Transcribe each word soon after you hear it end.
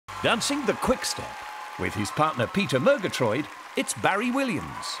Dancing the Quickstep. With his partner Peter Murgatroyd, it's Barry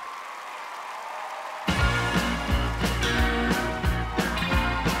Williams.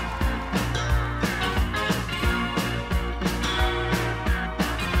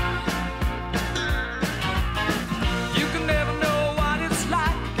 You can never know what it's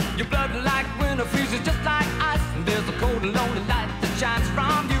like. Your blood like winter freezes just like ice. And there's a cold and lonely light that shines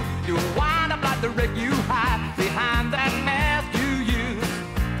from you. You wind up like the wreck you hide behind that mask you use.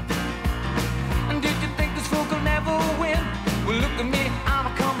 And did you think this fool could never win? Well, look at me,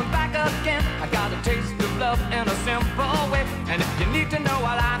 I'm coming back again. I got a taste of love in a simple way. And if you need to know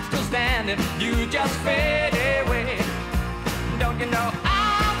while I'm still standing, you just fade away. Don't you know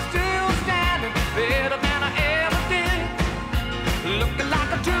I'm still standing better than I ever did? Looking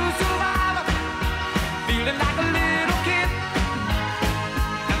like a true survivor, feeling like a little kid.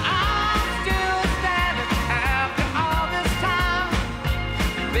 And I'm still standing after all this time,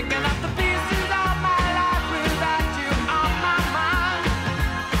 picking up the pieces of my life without you on my mind.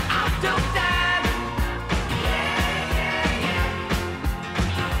 I'm still standing. Yeah, yeah, yeah.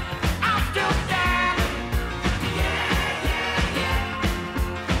 I'm still standing. Yeah, yeah, yeah.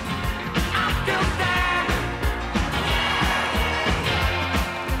 I'm still standing.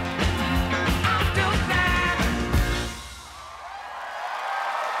 I'm still standing.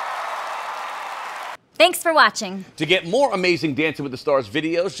 Thanks for watching. To get more amazing Dancing with the Stars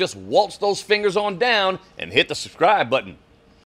videos, just waltz those fingers on down and hit the subscribe button.